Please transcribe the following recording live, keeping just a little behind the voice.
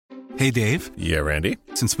Hey, Dave. Yeah, Randy.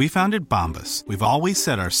 Since we founded Bombas, we've always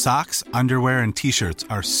said our socks, underwear, and T-shirts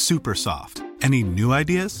are super soft. Any new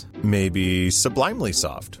ideas? Maybe sublimely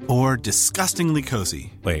soft. Or disgustingly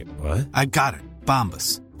cozy. Wait, what? I got it.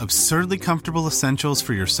 Bombas. Absurdly comfortable essentials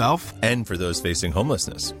for yourself and for those facing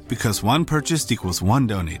homelessness. Because one purchased equals one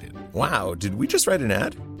donated. Wow, did we just write an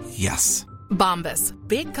ad? Yes. Bombas.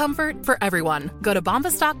 Big comfort for everyone. Go to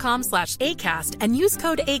bombas.com/ACAST and use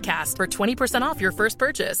code ACAST for 20% off your first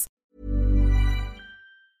purchase.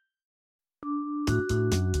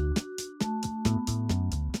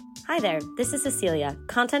 Hi there, this is Cecilia,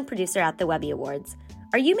 content producer at the Webby Awards.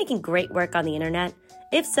 Are you making great work on the internet?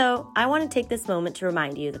 If so, I want to take this moment to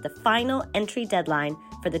remind you that the final entry deadline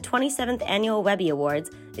for the 27th Annual Webby Awards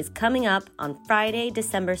is coming up on Friday,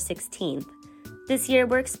 December 16th. This year,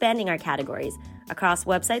 we're expanding our categories across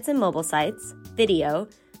websites and mobile sites, video,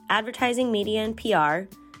 advertising, media and PR,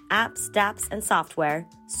 apps, dapps, and software,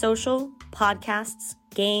 social, podcasts,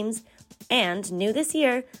 games, and, new this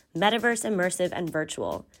year, metaverse, immersive, and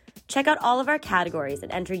virtual. Check out all of our categories and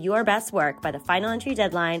enter your best work by the final entry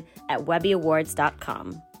deadline at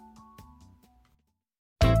webbyawards.com.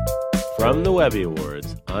 From the Webby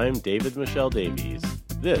Awards, I'm David Michelle Davies.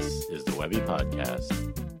 This is the Webby Podcast.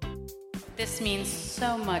 This means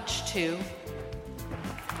so much to...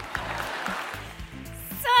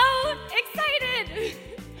 So excited!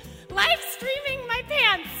 Live streaming my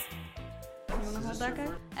pants! You wanna hold that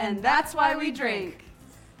guy? And that's why we drink.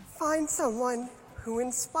 Find someone who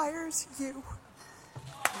inspires you.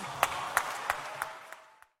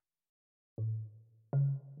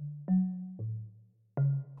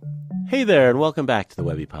 Hey there, and welcome back to the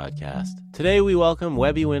Webby Podcast. Today we welcome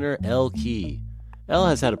Webby winner Elle. Elle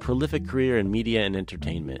has had a prolific career in media and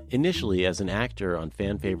entertainment, initially as an actor on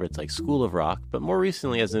fan favorites like School of Rock, but more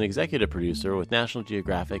recently as an executive producer with National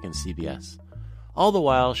Geographic and CBS. All the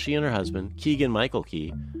while, she and her husband, Keegan-Michael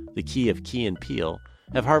Key, the Key of Key and Peele,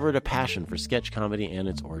 have harbored a passion for sketch comedy and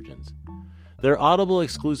its origins. Their Audible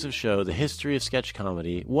exclusive show, The History of Sketch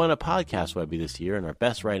Comedy, won a Podcast Webby this year in our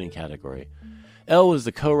Best Writing category. Elle was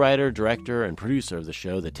the co-writer, director, and producer of the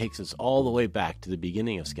show that takes us all the way back to the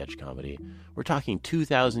beginning of sketch comedy. We're talking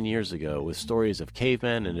 2,000 years ago with stories of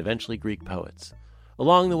cavemen and eventually Greek poets.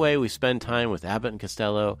 Along the way, we spend time with Abbott and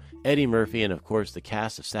Costello, Eddie Murphy, and of course the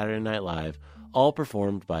cast of Saturday Night Live, all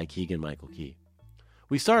performed by Keegan-Michael Key.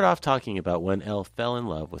 We start off talking about when Elle fell in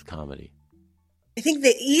love with comedy. I think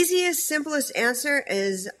the easiest, simplest answer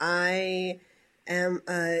is I am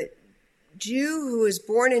a Jew who was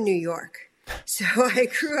born in New York. So I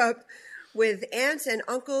grew up with aunts and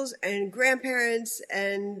uncles and grandparents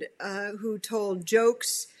and who told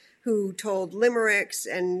jokes, who told limericks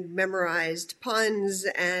and memorized puns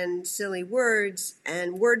and silly words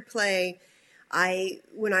and wordplay.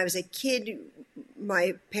 When I was a kid,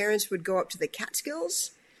 my parents would go up to the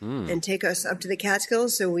Catskills and take us up to the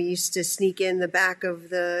Catskills. So we used to sneak in the back of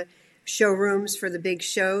the showrooms for the big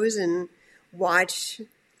shows and watch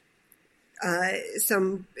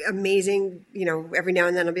some amazing, every now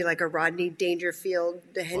and then it'll be like a Rodney Dangerfield,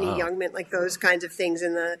 the Henny Youngman, like those kinds of things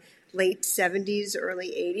in the late 70s, early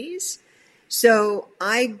 80s. So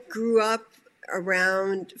I grew up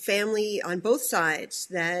around family on both sides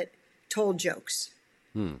that told jokes.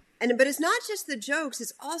 But it's not just the jokes,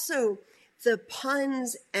 it's also the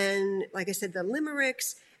puns and, like I said, the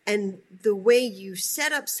limericks and the way you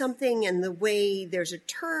set up something and the way there's a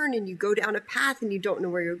turn and you go down a path and you don't know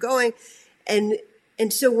where you're going. And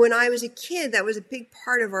so when I was a kid, that was a big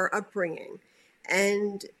part of our upbringing.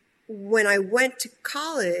 And when I went to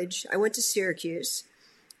college, I went to Syracuse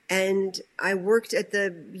and I worked at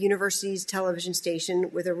the university's television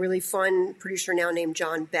station with a really fun producer now named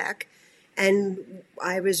John Beck. And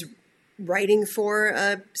I was writing for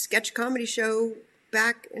a sketch comedy show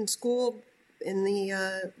back in school in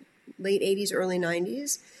the late 80s, early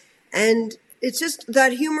 90s. And it's just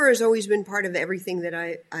that humor has always been part of everything that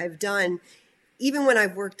I've done. Even when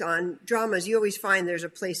I've worked on dramas, you always find there's a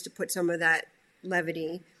place to put some of that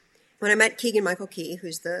levity. When I met Keegan-Michael Key,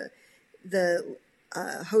 who's the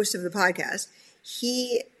host of the podcast,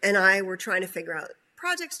 he and I were trying to figure out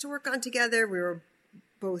projects to work on together. We were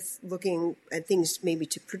both looking at things maybe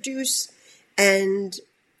to produce. And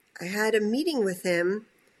I had a meeting with him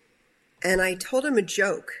and I told him a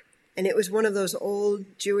joke. And it was one of those old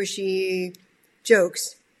Jewishy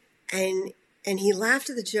jokes. And he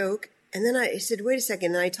laughed at the joke. And then I said, wait a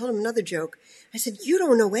second. And I told him another joke. I said, you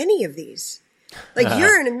don't know any of these. Like,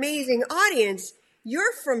 you're an amazing audience.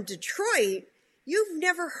 You're from Detroit. You've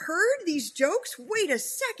never heard these jokes? Wait a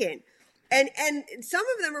second. And some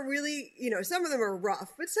of them are really, some of them are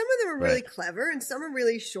rough, but some of them are really clever and some are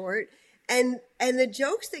really short. And the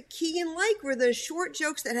jokes that Keegan liked were the short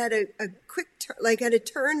jokes that had a quick had a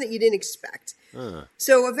turn that you didn't expect.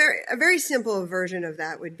 So a very simple version of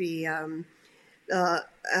that would be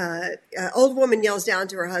old woman yells down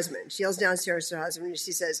to her husband. She yells downstairs to her husband and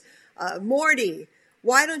she says, Morty,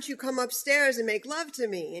 why don't you come upstairs and make love to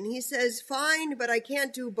me? And he says, fine, but I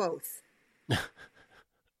can't do both.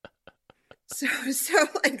 so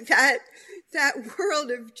like that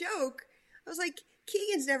world of joke, I was like,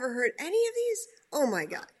 Keegan's never heard any of these? Oh my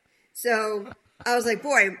God. So I was like,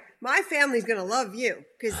 boy, my family's going to love you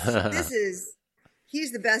because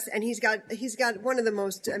he's the best. And he's got one of the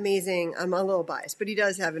most amazing, I'm a little biased, but he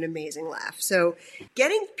does have an amazing laugh. So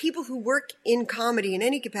getting people who work in comedy in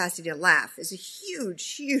any capacity to laugh is a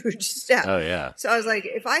huge, huge step. Oh yeah. So I was like,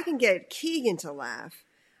 if I can get Keegan to laugh,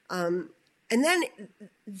 and then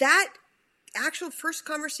that actual first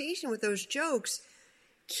conversation with those jokes,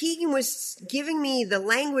 Keegan was giving me the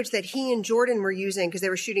language that he and Jordan were using because they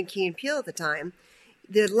were shooting Key and Peele at the time,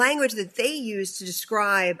 the language that they used to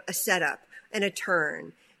describe a setup and a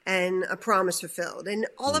turn and a promise fulfilled and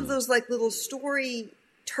all of those like little story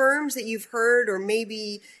terms that you've heard or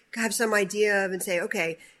maybe have some idea of and say,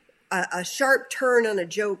 okay, a sharp turn on a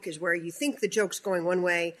joke is where you think the joke's going one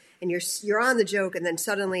way and you're on the joke and then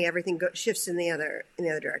suddenly everything shifts in the other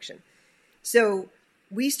direction. So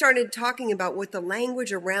we started talking about what the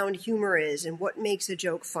language around humor is and what makes a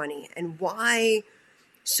joke funny and why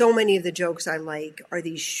so many of the jokes I like are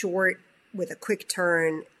these short with a quick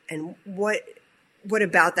turn and what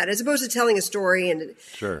about that as opposed to telling a story and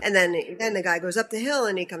sure. And then the guy goes up the hill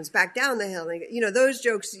and he comes back down the hill and, those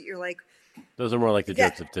jokes you're like, those are more like the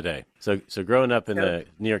jokes of today. So growing up in the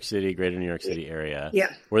New York City, greater New York City area,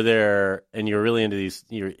 were there, and you're really into these,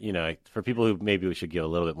 for people who maybe we should give a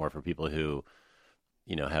little bit more for people who,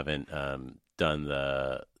 haven't done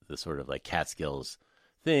the sort of like Catskills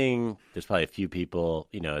thing. There's probably a few people,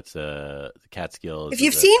 it's the Catskills. If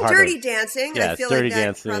you've seen Dirty Dancing, I feel like that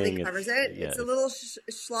Dancing, probably covers it. It's a little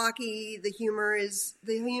schlocky. The humor is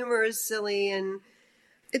silly, and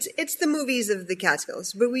it's the movies of the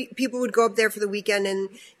Catskills. But people would go up there for the weekend, and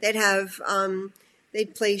they'd have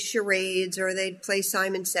they'd play charades or they'd play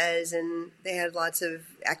Simon Says, and they had lots of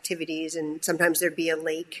activities, and sometimes there'd be a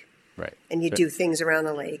lake. Right. And you do things around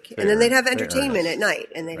the lake. And then they'd have entertainment at night.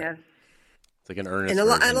 And they'd have... It's like an earnest and a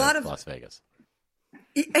lot of Las Vegas.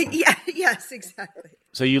 Yeah, yes, exactly.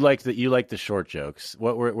 So you like the short jokes.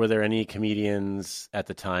 What were there any comedians at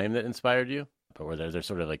the time that inspired you? Or were there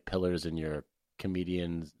sort of like pillars in your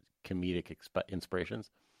comedic inspirations?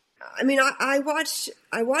 I mean, I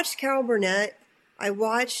watched Carol Burnett. I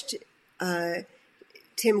watched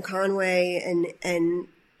Tim Conway and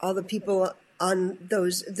all the people on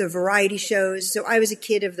the variety shows. So I was a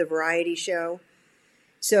kid of the variety show.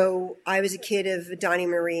 So I was a kid of Donnie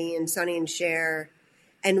Marie and Sonny and Cher.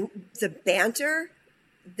 And the banter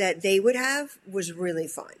that they would have was really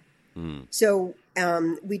fun. So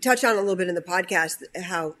we touched on a little bit in the podcast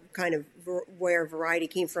how kind of where variety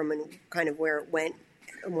came from and kind of where it went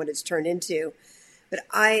and what it's turned into. But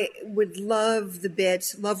I would love the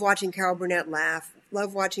bits, love watching Carol Burnett laugh,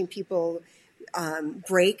 love watching people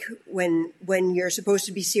break when you're supposed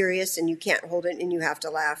to be serious and you can't hold it and you have to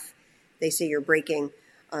laugh. They say you're breaking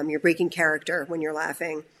character when you're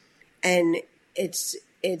laughing, and it's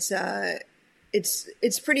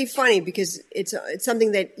pretty funny because it's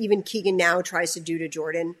something that even Keegan now tries to do to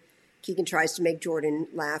Jordan. Keegan tries to make Jordan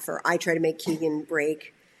laugh, or I try to make Keegan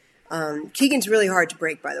break. Keegan's really hard to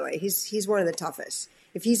break, by the way. He's one of the toughest.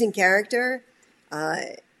 If he's in character,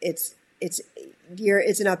 it's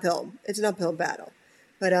an uphill battle.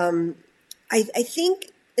 But I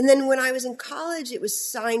think, and then when I was in college, it was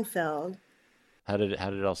Seinfeld. How did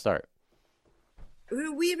it all start?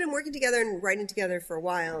 We had been working together and writing together for a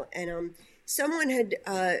while, and someone had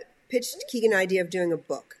pitched Keegan an idea of doing a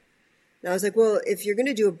book. And I was like, well, if you're going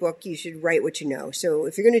to do a book, you should write what you know. So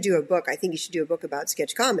if you're going to do a book, I think you should do a book about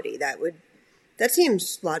sketch comedy. That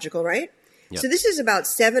seems logical, right? Yep. So this is about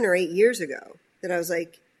 7 or 8 years ago that I was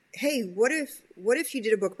like, hey, what if you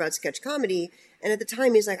did a book about sketch comedy? And at the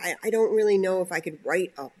time, he's like, I don't really know if I could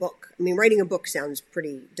write a book. I mean, writing a book sounds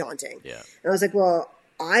pretty daunting. Yeah. And I was like, well,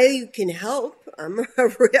 I can help. I'm a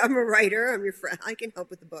writer. I'm your friend. I can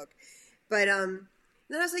help with the book. But then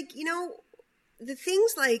I was like, the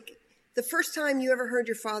things like the first time you ever heard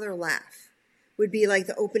your father laugh would be like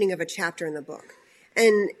the opening of a chapter in the book.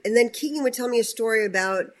 And then Keegan would tell me a story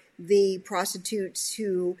about the prostitutes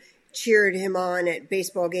who cheered him on at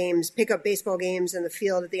baseball games, pickup baseball games in the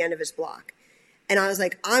field at the end of his block. And I was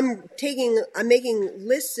like, I'm making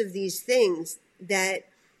lists of these things that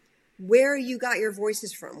where you got your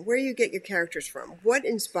voices from, where you get your characters from, what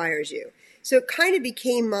inspires you. So it kind of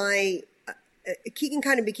became Keegan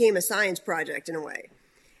kind of became a science project in a way.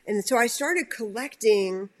 And so I started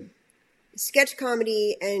collecting sketch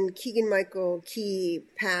comedy and Keegan-Michael Key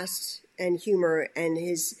past and humor and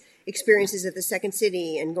his experiences at the Second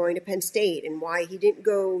City and going to Penn State and why he didn't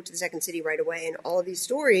go to the Second City right away and all of these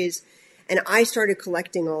stories. And I started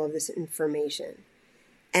collecting all of this information.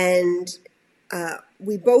 And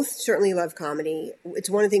we both certainly love comedy. It's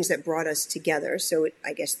one of the things that brought us together. So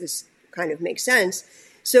I guess this kind of makes sense.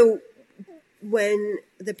 So when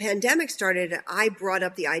the pandemic started, I brought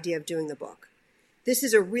up the idea of doing the book. This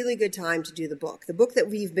is a really good time to do the book. The book that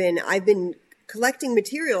I've been collecting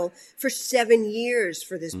material for 7 years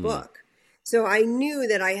for this book. So I knew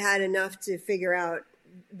that I had enough to figure out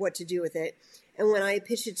what to do with it. And when I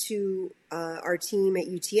pitched it to our team at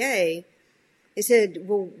UTA, they said,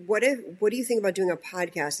 well, what do you think about doing a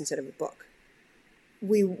podcast instead of a book?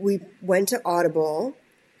 We went to Audible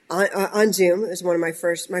on Zoom. It was one of my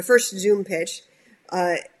first Zoom pitch.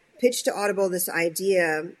 Pitched to Audible this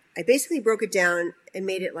idea. I basically broke it down and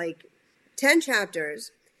made it like 10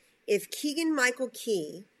 chapters. If Keegan-Michael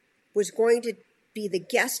Key was going to be the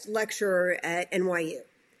guest lecturer at NYU,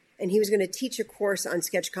 and he was going to teach a course on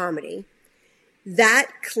sketch comedy,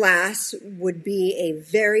 that class would be a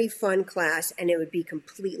very fun class, and it would be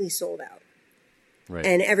completely sold out. Right.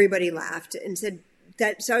 And everybody laughed and said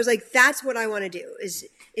that. So I was like, that's what I want to do, is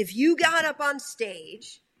if you got up on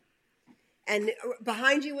stage and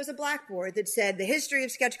behind you was a blackboard that said the history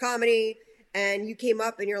of sketch comedy, and you came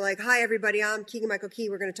up and you're like, hi, everybody, I'm Keegan-Michael Key.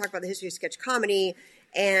 We're going to talk about the history of sketch comedy,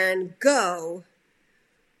 and go,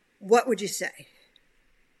 what would you say?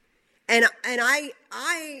 And I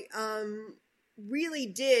really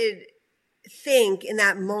did think in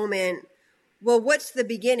that moment, well, what's the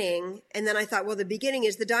beginning? And then I thought, well, the beginning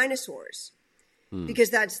is the dinosaurs, because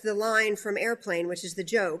that's the line from Airplane, which is the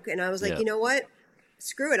joke. And I was like, you know what?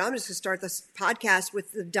 Screw it. I'm just going to start this podcast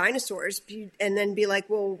with the dinosaurs and then be like,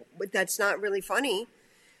 well, that's not really funny.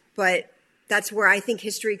 But that's where I think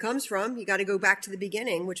history comes from. You got to go back to the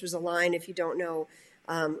beginning, which was a line, if you don't know,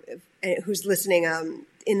 who's listening,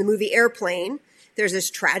 in the movie Airplane, there's this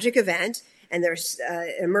tragic event and there's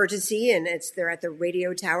an emergency, and they're at the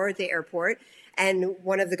radio tower at the airport. And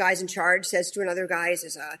one of the guys in charge says to another guy,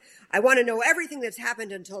 says, I want to know everything that's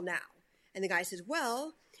happened until now. And the guy says,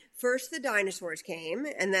 well, first the dinosaurs came,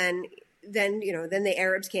 and then the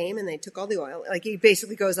Arabs came and they took all the oil. Like, he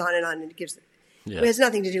basically goes on and gives. It has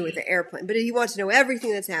nothing to do with the airplane, but he wants to know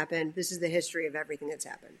everything that's happened. This is the history of everything that's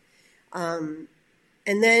happened. And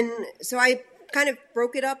then, so I kind of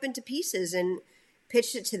broke it up into pieces and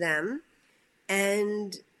pitched it to them,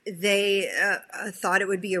 and they thought it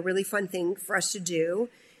would be a really fun thing for us to do.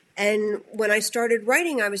 And when I started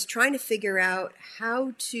writing, I was trying to figure out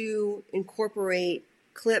how to incorporate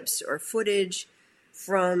clips or footage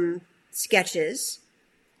from sketches,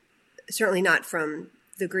 certainly not from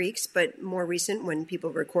the Greeks, but more recent when people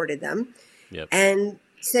recorded them, and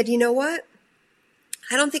said, you know what?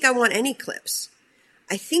 I don't think I want any clips.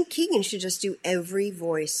 I think Keegan should just do every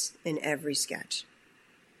voice in every sketch.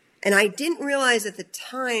 And I didn't realize at the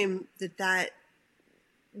time that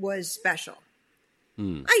was special.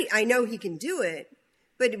 I know he can do it,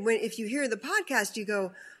 but if you hear the podcast, you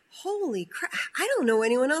go, holy crap, I don't know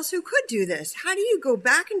anyone else who could do this. How do you go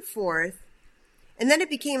back and forth? And then it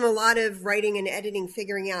became a lot of writing and editing,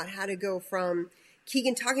 figuring out how to go from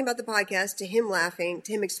Keegan talking about the podcast to him laughing,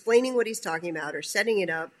 to him explaining what he's talking about or setting it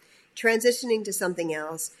up, transitioning to something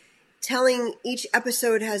else, telling each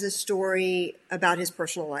episode has a story about his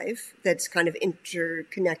personal life that's kind of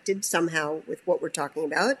interconnected somehow with what we're talking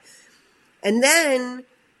about. And then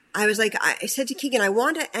I was like, I said to Keegan, I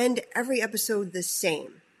want to end every episode the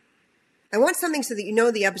same. I want something so that you know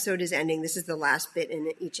the episode is ending. This is the last bit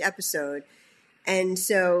in each episode. And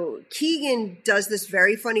so Keegan does this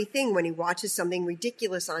very funny thing when he watches something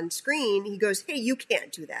ridiculous on screen. He goes, hey, you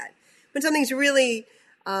can't do that. When something's really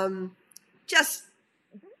just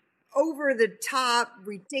over the top,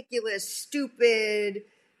 ridiculous, stupid,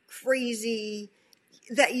 crazy,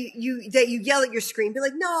 that you yell at your screen, be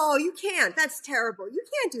like, no, you can't. That's terrible. You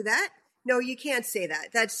can't do that. No, you can't say that.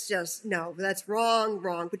 That's just, no, that's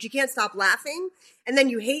wrong. But you can't stop laughing. And then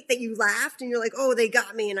you hate that you laughed and you're like, oh, they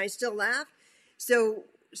got me and I still laugh. So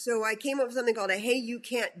I came up with something called a hey, you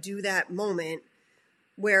can't do that moment,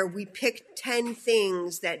 where we picked 10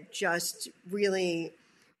 things that just really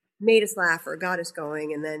made us laugh or got us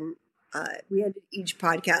going. And then we ended each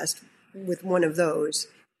podcast with one of those.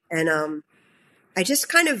 And I just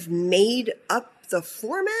kind of made up the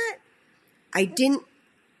format. I didn't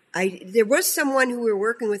there was someone who we were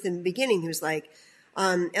working with in the beginning who was like,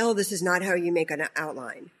 Elle, this is not how you make an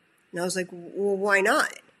outline. And I was like, well, why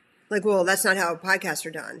not? Like, well, that's not how podcasts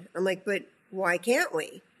are done. I'm like, but why can't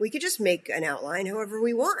we? We could just make an outline however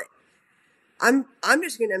we want. I'm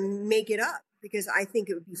just going to make it up because I think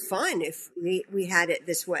it would be fun if we had it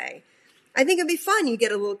this way. I think it'd be fun. You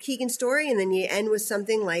get a little Keegan story and then you end with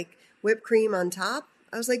something like whipped cream on top.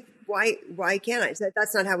 I was like, why can't I? I said,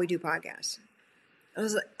 that's not how we do podcasts.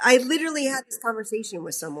 I literally had this conversation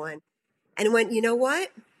with someone and went, you know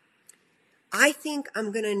what? I think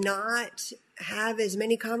I'm going to not have as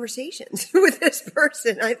many conversations with this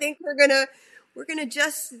person. I think we're going to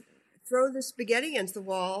just throw the spaghetti against the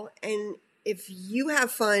wall. And if you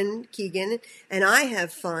have fun, Keegan, and I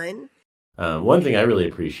have fun. One thing I really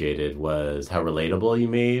appreciated was how relatable you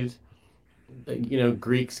made,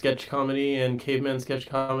 Greek sketch comedy and caveman sketch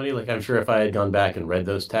comedy. Like, I'm sure if I had gone back and read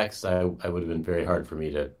those texts, I would have been very hard for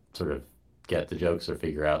me to sort of get the jokes or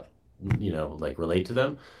figure out, relate to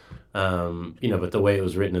them. But the way it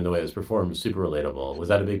was written and the way it was performed was super relatable. Was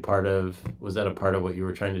that a part of what you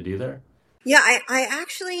were trying to do there? Yeah, I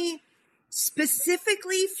actually,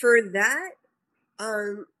 specifically for that,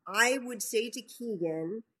 I would say to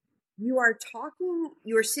Keegan, you are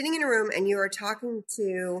sitting in a room and you are talking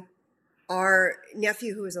to our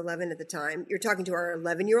nephew who was 11 at the time. You're talking to our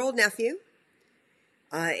 11-year-old nephew,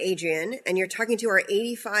 Adrian, and you're talking to our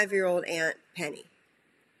 85-year-old aunt, Penny.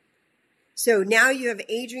 So now you have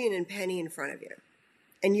Adrian and Penny in front of you,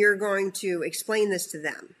 and you're going to explain this to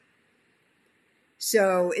them.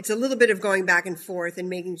 So it's a little bit of going back and forth and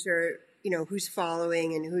making sure, who's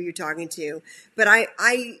following and who you're talking to. But I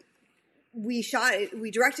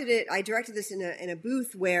directed this in a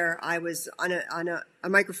booth where I was on a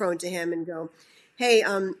microphone to him and go, hey,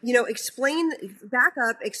 explain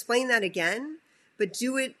that again, but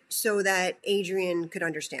do it so that Adrian could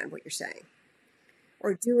understand what you're saying.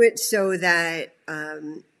 Or do it so that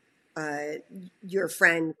your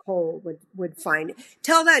friend Cole would find it.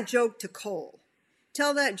 Tell that joke to Cole.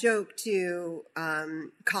 Tell that joke to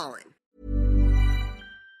Colin.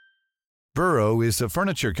 Burrow is a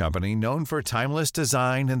furniture company known for timeless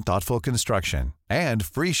design and thoughtful construction and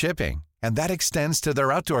free shipping, and that extends to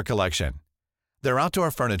their outdoor collection. Their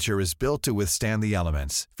outdoor furniture is built to withstand the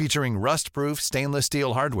elements, featuring rust-proof stainless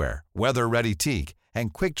steel hardware, weather-ready teak,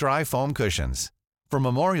 and quick-dry foam cushions. For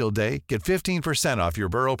Memorial Day, get 15% off your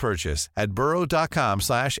Burrow purchase at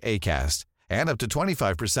burrow.com/ACAST and up to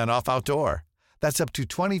 25% off outdoor. That's up to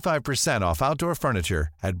 25% off outdoor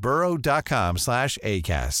furniture at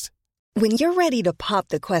burrow.com/ACAST. When you're ready to pop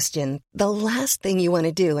the question, the last thing you want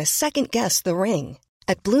to do is second-guess the ring.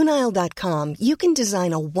 At BlueNile.com, you can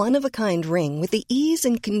design a one-of-a-kind ring with the ease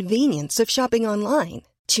and convenience of shopping online.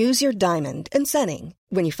 Choose your diamond and setting.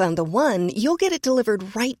 When you find the one, you'll get it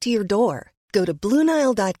delivered right to your door. Go to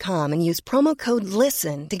BlueNile.com and use promo code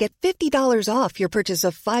LISTEN to get $50 off your purchase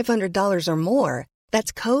of $500 or more.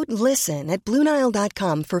 That's code LISTEN at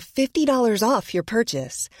BlueNile.com for $50 off your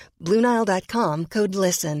purchase. BlueNile.com, code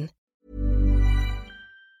LISTEN.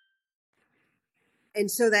 And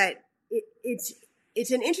so that it's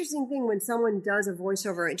an interesting thing when someone does a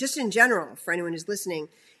voiceover, just in general, for anyone who's listening,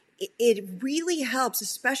 it really helps,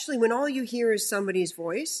 especially when all you hear is somebody's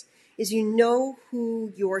voice, is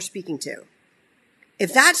who you're speaking to.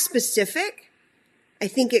 If that's specific, I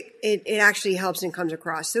think it actually helps and comes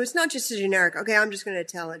across. So it's not just a generic, okay, I'm just going to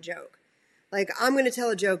tell a joke. Like, I'm going to tell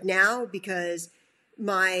a joke now because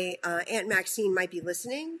my Aunt Maxine might be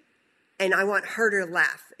listening and I want her to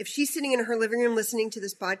laugh. If she's sitting in her living room listening to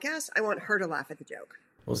this podcast, I want her to laugh at the joke.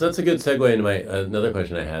 Well, so that's a good segue into another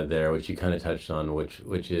question I had there, which you kind of touched on,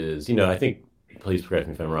 which is, I think, please correct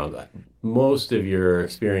me if I'm wrong, most of your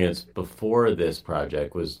experience before this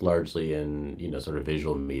project was largely in, sort of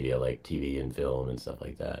visual media like TV and film and stuff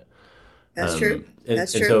like that. That's true.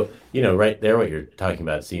 That's true. And so, right there, what you're talking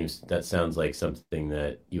about sounds like something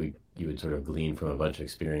that you would sort of glean from a bunch of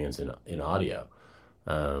experience in audio.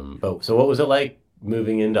 But so what was it like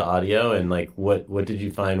moving into audio, and like what did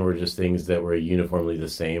you find were just things that were uniformly the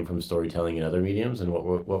same from storytelling in other mediums, and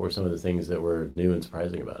what were some of the things that were new and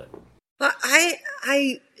surprising about it?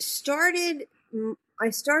 I started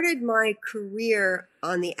my career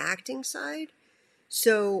on the acting side.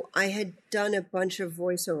 So I had done a bunch of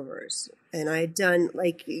voiceovers, and I had done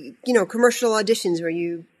commercial auditions where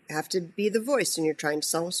you have to be the voice and you're trying to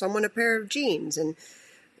sell someone a pair of jeans. And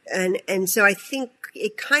so I think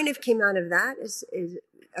it kind of came out of that is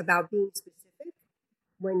about being specific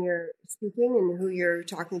when you're speaking and who you're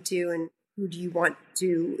talking to and who do you want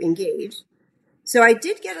to engage. So I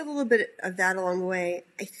did get a little bit of that along the way.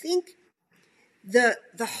 I think the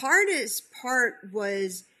hardest part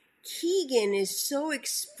was Keegan is so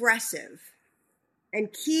expressive,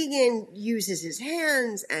 and Keegan uses his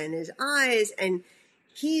hands and his eyes, and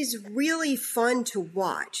he's really fun to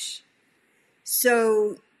watch.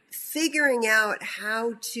 So figuring out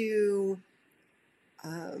how to,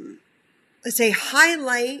 let's say,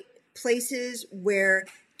 highlight places where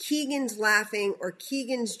Keegan's laughing or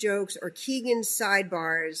Keegan's jokes or Keegan's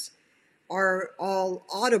sidebars are all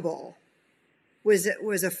audible was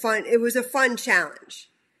a fun challenge.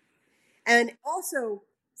 And also,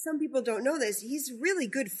 some people don't know this, he's a really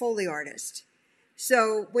good Foley artist.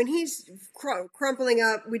 So when he's crumpling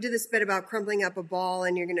up, we did this bit about crumpling up a ball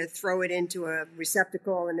and you're going to throw it into a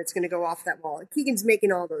receptacle and it's going to go off that wall. Keegan's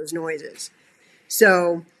making all those noises.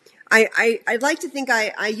 So I'd like to think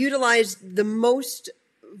I utilized the most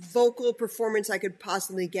vocal performance I could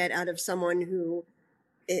possibly get out of someone who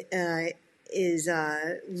is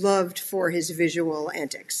loved for his visual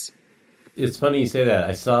antics. It's funny you say that.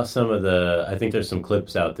 I saw I think there's some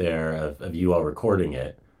clips out there of you all recording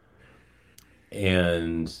it.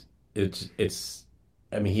 And it's,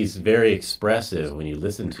 I mean, he's very expressive when you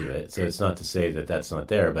listen to it. So it's not to say that that's not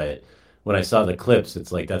there, but when I saw the clips,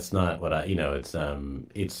 it's like, that's not what it's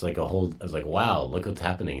like a whole, I was like, wow, look what's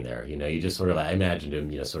happening there. You just sort of, I imagined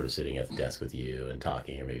him, sort of sitting at the desk with you and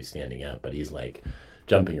talking or maybe standing up, but he's like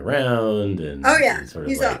jumping around and sort of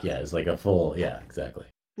he's like, it's like a full, exactly.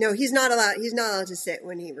 No, he's not allowed to sit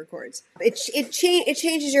when he records. It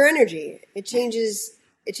changes your energy. It changes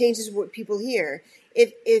what people hear.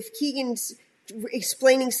 If Keegan's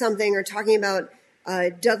explaining something or talking about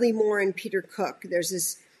Dudley Moore and Peter Cook, there's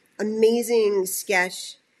this amazing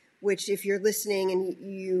sketch, which if you're listening and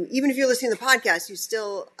even if you're listening to the podcast, you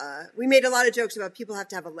still, we made a lot of jokes about people have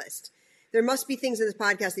to have a list. There must be things in this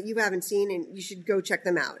podcast that you haven't seen and you should go check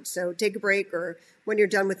them out. So take a break, or when you're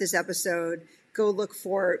done with this episode, go look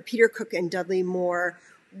for Peter Cook and Dudley Moore,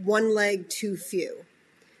 One Leg Too Few,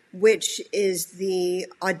 which is the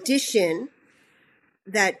audition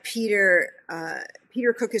that Peter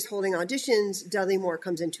Cook is holding auditions. Dudley Moore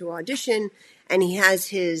comes into audition, and he has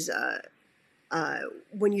his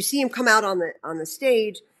when you see him come out on the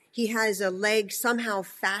stage, he has a leg somehow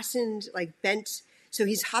fastened, like bent. So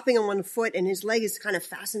he's hopping on one foot and his leg is kind of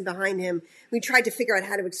fastened behind him. We tried to figure out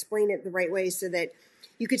how to explain it the right way so that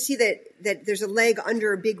you could see that there's a leg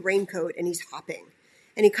under a big raincoat and he's hopping.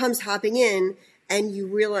 And he comes hopping in, and you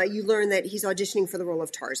learn that he's auditioning for the role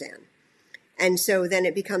of Tarzan. And so then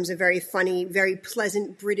it becomes a very funny, very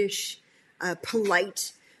pleasant, British,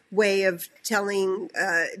 polite way of telling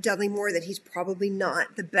Dudley Moore that he's probably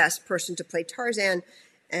not the best person to play Tarzan,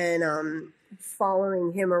 and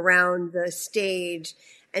following him around the stage.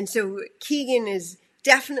 And so Keegan is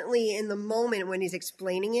definitely in the moment when he's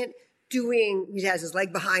explaining it, he has his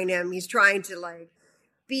leg behind him. He's trying to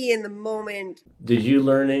be in the moment. Did you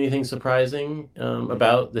learn anything surprising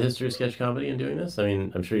about the history of sketch comedy in doing this? I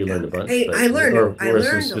mean, I'm sure you learned a bunch. I learned. Or were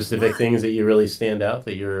some specific things that you really stand out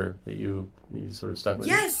that you sort of stuck with?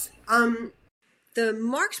 Yes. The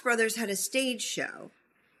Marx Brothers had a stage show,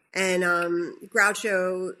 and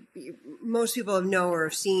Groucho. Most people know or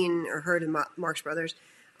have seen or heard of Marx Brothers.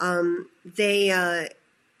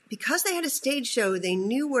 Because they had a stage show, they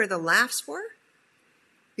knew where the laughs were,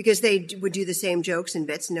 because they would do the same jokes and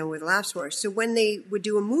bits and know where the laughs were. So when they would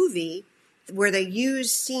do a movie where they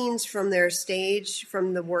use scenes from their stage,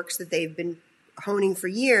 from the works that they've been honing for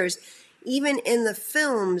years, even in the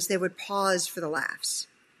films, they would pause for the laughs.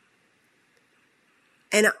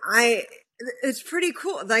 And it's pretty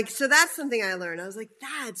cool. So that's something I learned. I was like,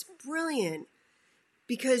 that's brilliant,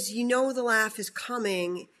 because the laugh is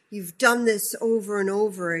coming. You've done this over and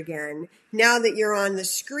over again. Now that you're on the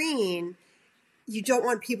screen, you don't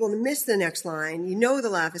want people to miss the next line. The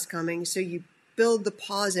laugh is coming, so you build the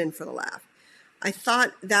pause in for the laugh. I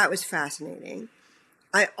thought that was fascinating.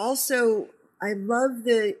 I love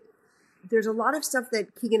there's a lot of stuff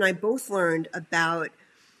that Keegan and I both learned about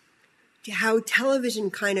how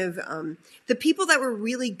television kind of, the people that were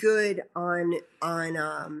really good on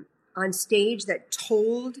stage that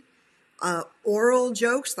told oral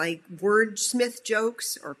jokes, like wordsmith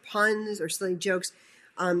jokes or puns or silly jokes,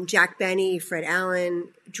 Jack Benny, Fred Allen,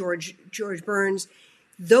 George Burns,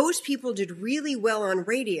 those people did really well on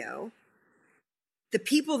radio. The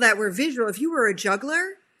people that were visual, if you were a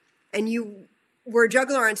juggler and you were a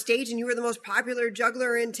juggler on stage and you were the most popular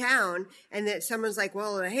juggler in town, and that someone's like,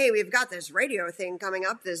 well, hey, we've got this radio thing coming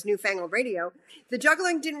up, this newfangled radio. The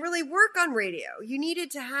juggling didn't really work on radio.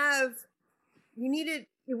 It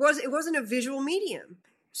wasn't a visual medium.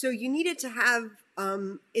 So you needed to have,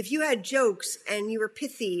 if you had jokes and you were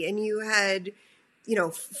pithy and you had,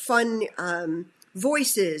 fun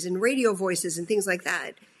voices and radio voices and things like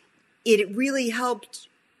that, it really helped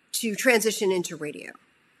to transition into radio.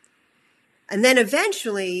 And then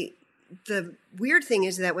eventually, the weird thing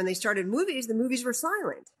is that when they started movies, the movies were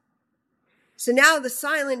silent. So now the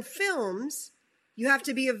silent films, you have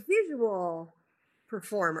to be a visual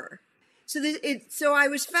performer. So I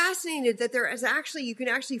was fascinated that you can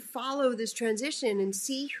actually follow this transition and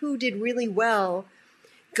see who did really well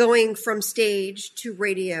going from stage to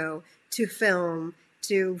radio to film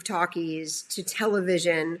to talkies to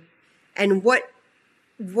television, and what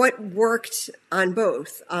worked on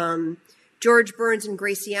both. George Burns and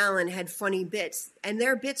Gracie Allen had funny bits, and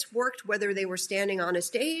their bits worked whether they were standing on a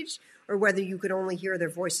stage or whether you could only hear their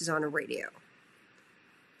voices on a radio.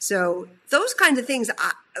 So those kinds of things,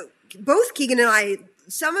 both Keegan and I,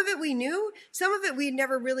 some of it we knew, some of it we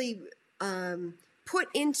never really put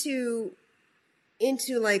into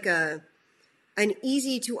like an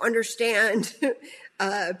easy to understand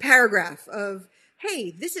paragraph of, hey,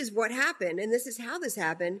 this is what happened and this is how this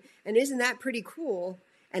happened, and isn't that pretty cool?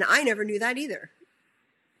 And I never knew that either.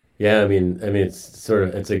 Yeah, I mean, it's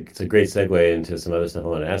a great segue into some other stuff I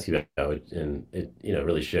want to ask you about, and it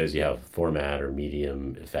really shows you how format or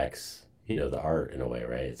medium affects the art in a way,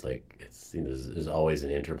 right? It's like there's always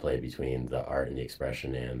an interplay between the art and the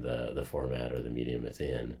expression and the format or the medium it's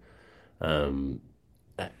in.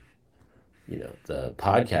 The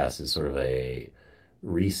podcast is sort of a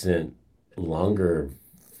recent longer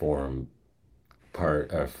form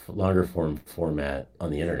format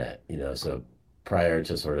on the internet. So prior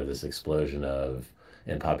to sort of this explosion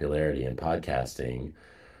in popularity in podcasting,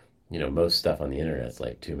 most stuff on the internet's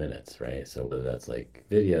like 2 minutes, right? So whether that's like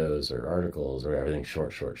videos or articles or everything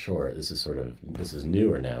short, this is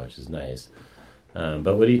newer now, which is nice.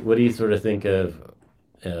 But what do you sort of think of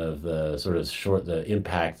the sort of the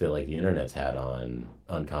impact that like the internet's had on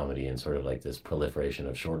comedy and sort of like this proliferation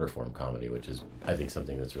of shorter form comedy, which is, I think,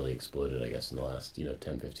 something that's really exploded, I guess, in the last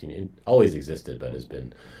 10, 15, it always existed, but has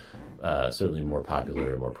been certainly more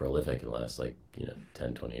popular and more prolific in the last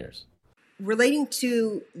 10, 20 years. Relating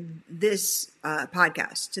to this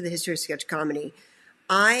podcast, to the history of sketch comedy,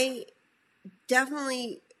 I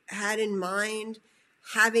definitely had in mind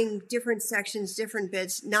having different sections, different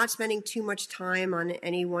bits, not spending too much time on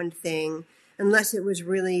any one thing unless it was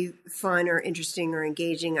really fun or interesting or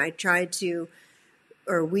engaging. I tried to,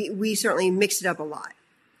 or we certainly mixed it up a lot.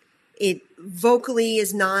 It vocally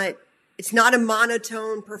it's not a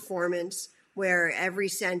monotone performance where every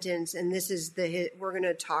sentence, and this is we're going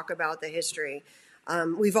to talk about the history.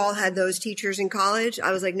 We've all had those teachers in college.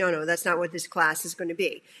 I was like, no, that's not what this class is going to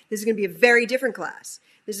be. This is going to be a very different class.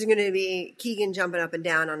 This is going to be Keegan jumping up and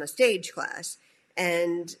down on a stage class,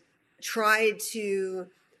 and try to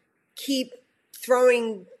keep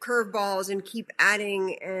throwing curveballs and keep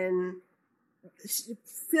adding and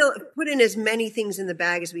put in as many things in the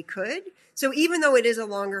bag as we could. So even though it is a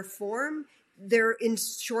longer form, they're in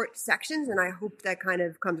short sections, and I hope that kind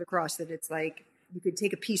of comes across, that it's like you could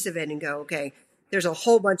take a piece of it and go, okay, there's a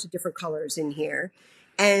whole bunch of different colors in here.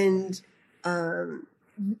 And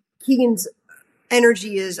Keegan's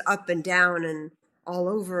energy is up and down and all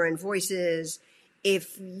over, and voices.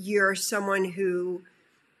 If you're someone who,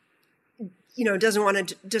 doesn't want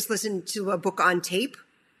to just listen to a book on tape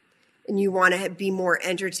and you want to be more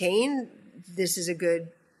entertained, this is a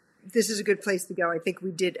good place to go. I think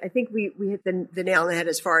we hit the nail on the head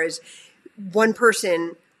as far as one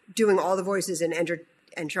person doing all the voices and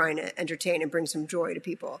trying to entertain and bring some joy to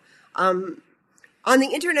people. On the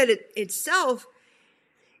internet itself,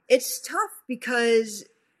 it's tough because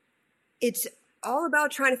it's all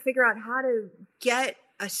about trying to figure out how to get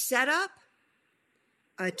a setup,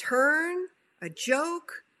 a turn, a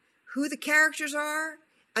joke, who the characters are.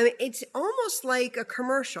 I mean, it's almost like a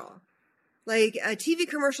commercial, like a TV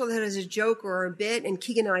commercial that has a joke or a bit, and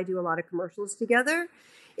Keegan and I do a lot of commercials together.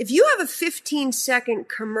 If you have a 15-second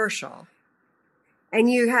commercial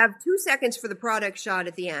and you have 2 seconds for the product shot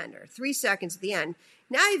at the end or 3 seconds at the end,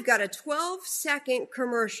 now you've got a 12-second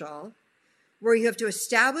commercial where you have to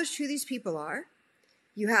establish who these people are.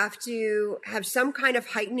 You have to have some kind of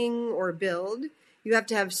heightening or build. You have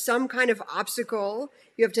to have some kind of obstacle.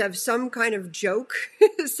 You have to have some kind of joke,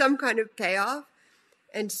 some kind of payoff.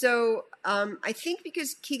 And so I think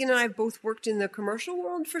because Keegan and I have both worked in the commercial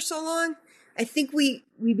world for so long, I think we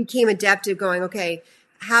became adept at going, okay,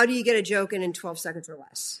 how do you get a joke in 12 seconds or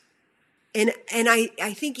less? And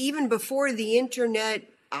I think even before the internet,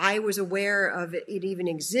 I was aware of it even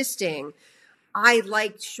existing. I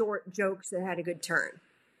liked short jokes that had a good turn.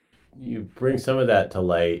 You bring some of that to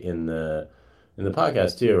light in the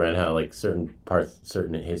podcast too, around how like certain parts,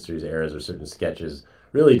 certain histories, eras, or certain sketches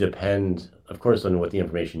really depend, of course, on what the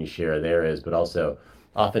information you share there is, but also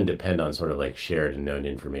often depend on sort of like shared and known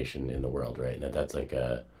information in the world, right? And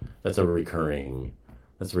that's a recurring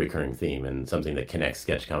theme, and something that connects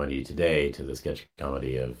sketch comedy today to the sketch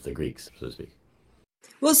comedy of the Greeks, so to speak.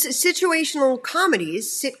 Well, situational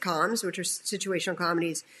comedies, sitcoms, which are situational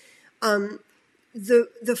comedies,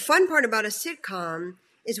 the fun part about a sitcom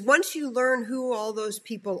is once you learn who all those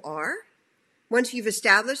people are, once you've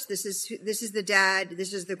established this is the dad,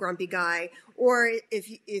 this is the grumpy guy, or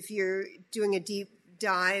if you're doing a deep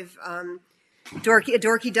dive,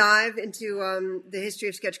 dorky dive into the history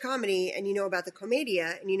of sketch comedy, and you know about the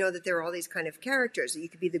commedia, and you know that there are all these kind of characters. You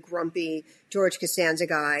could be the grumpy George Costanza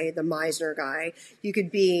guy, the Meisner guy. You could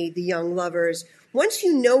be the young lovers. Once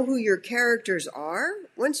you know who your characters are,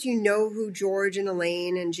 once you know who George and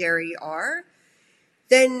Elaine and Jerry are,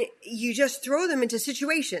 then you just throw them into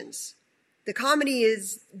situations. The comedy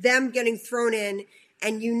is them getting thrown in,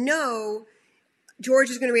 and you know George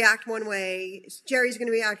is going to react one way, Jerry's going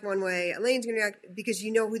to react one way, Elaine's going to react, because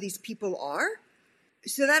you know who these people are.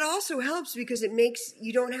 So that also helps because it makes,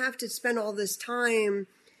 you don't have to spend all this time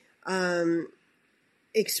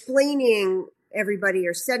explaining everybody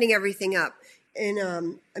or setting everything up.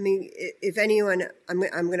 And I mean, if anyone, I'm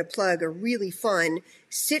going to plug a really fun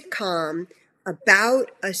sitcom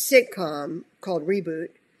about a sitcom called Reboot,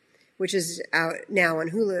 which is out now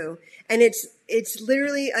on Hulu. And it's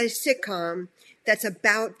literally a sitcom that's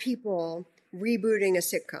about people rebooting a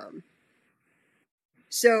sitcom.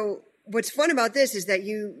 So what's fun about this is that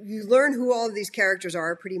you learn who all of these characters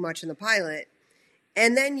are pretty much in the pilot.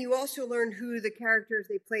 And then you also learn who the characters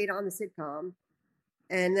they played on the sitcom.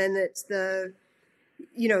 And then it's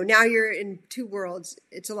now you're in two worlds.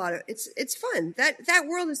 It's it's fun. That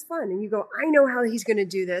world is fun. And you go, I know how he's going to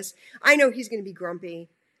do this. I know he's going to be grumpy.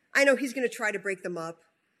 I know he's going to try to break them up.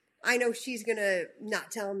 I know she's going to not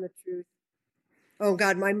tell him the truth. Oh,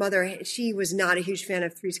 God, my mother, she was not a huge fan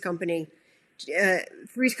of Three's Company.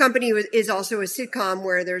 Three's Company is also a sitcom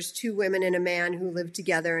where there's two women and a man who live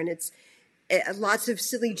together, and it's lots of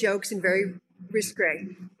silly jokes and very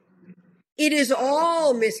risque. It is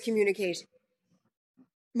all miscommunication.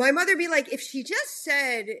 My mother be like, if she just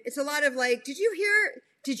said, it's a lot of like, did you hear?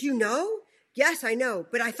 Did you know? Yes, I know,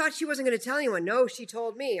 but I thought she wasn't going to tell anyone. No, she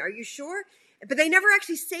told me. Are you sure? But they never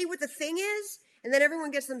actually say what the thing is, and then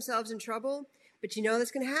everyone gets themselves in trouble. But you know that's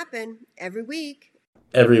going to happen every week.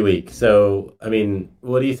 Every week. So, I mean,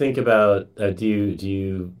 what do you think about, do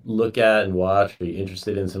you look at and watch, are you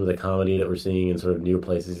interested in some of the comedy that we're seeing in sort of newer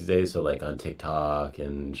places these days? So like on TikTok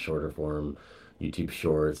and shorter form YouTube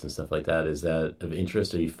shorts and stuff like that. Is that of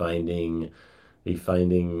interest? Are you finding,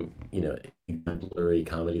 exemplary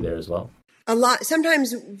comedy there as well? A lot.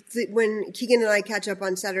 Sometimes when Keegan and I catch up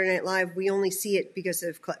on Saturday Night Live, we only see it because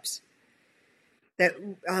of clips. That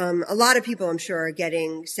a lot of people, I'm sure, are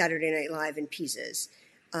getting Saturday Night Live in pieces.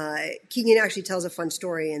 Keegan actually tells a fun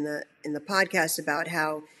story in the podcast about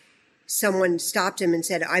how someone stopped him and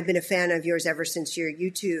said, "I've been a fan of yours ever since your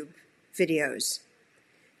YouTube videos."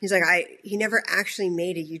 He's like, he never actually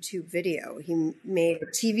made a YouTube video. He made a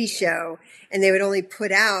TV show, and they would only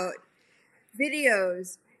put out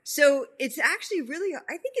videos. So it's actually really,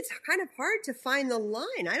 I think it's kind of hard to find the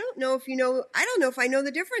line. I don't know if I know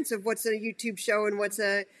the difference of what's a YouTube show and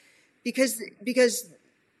because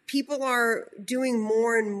people are doing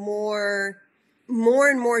more and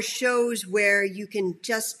more shows where you can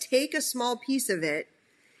just take a small piece of it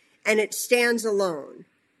and it stands alone.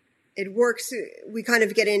 It works. We kind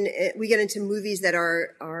of get into movies that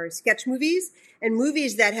are sketch movies and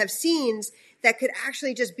movies that have scenes that could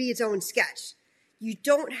actually just be its own sketch. You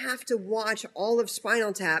don't have to watch all of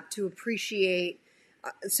Spinal Tap to appreciate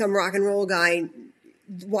some rock and roll guy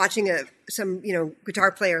watching some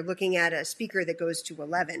guitar player looking at a speaker that goes to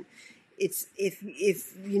 11. It's if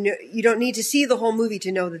you don't need to see the whole movie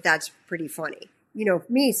to know that that's pretty funny.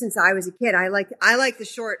 Me, since I was a kid, I like the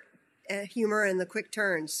short humor and the quick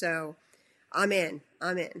turns. So I'm in.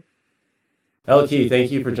 Elle,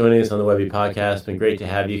 thank you for joining us on the Webby podcast. It's been great to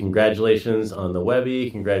have you. Congratulations on the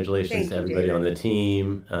Webby. Congratulations to everybody on the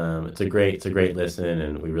team. It's a great listen,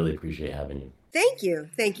 and we really appreciate having you. Thank you.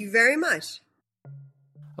 Thank you very much.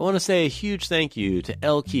 I want to say a huge thank you to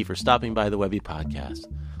Elle for stopping by the Webby podcast.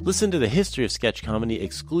 Listen to the history of sketch comedy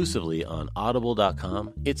exclusively on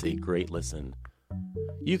audible.com. It's a great listen.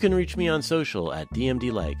 You can reach me on social at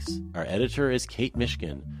DMDLikes. Our editor is Kate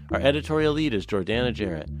Mishkin. Our editorial lead is Jordana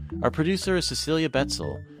Jarrett. Our producer is Cecilia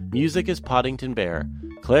Betzel. Music is Poddington Bear.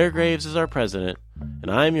 Claire Graves is our president.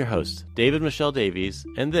 And I am your host, David Michelle Davies,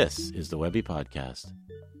 and this is the Webby Podcast.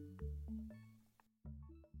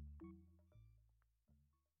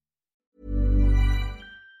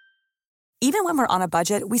 Even when we're on a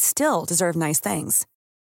budget, we still deserve nice things.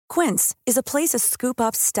 Quince is a place to scoop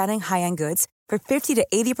up stunning high-end goods for 50 to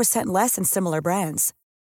 80% less than similar brands.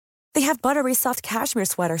 They have buttery soft cashmere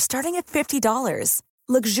sweaters starting at $50,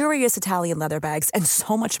 luxurious Italian leather bags, and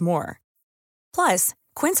so much more. Plus,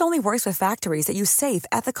 Quince only works with factories that use safe,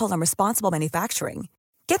 ethical, and responsible manufacturing.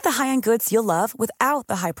 Get the high-end goods you'll love without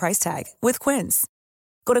the high price tag with Quince.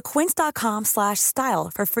 Go to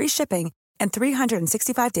quince.com/style for free shipping and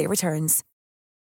 365-day returns.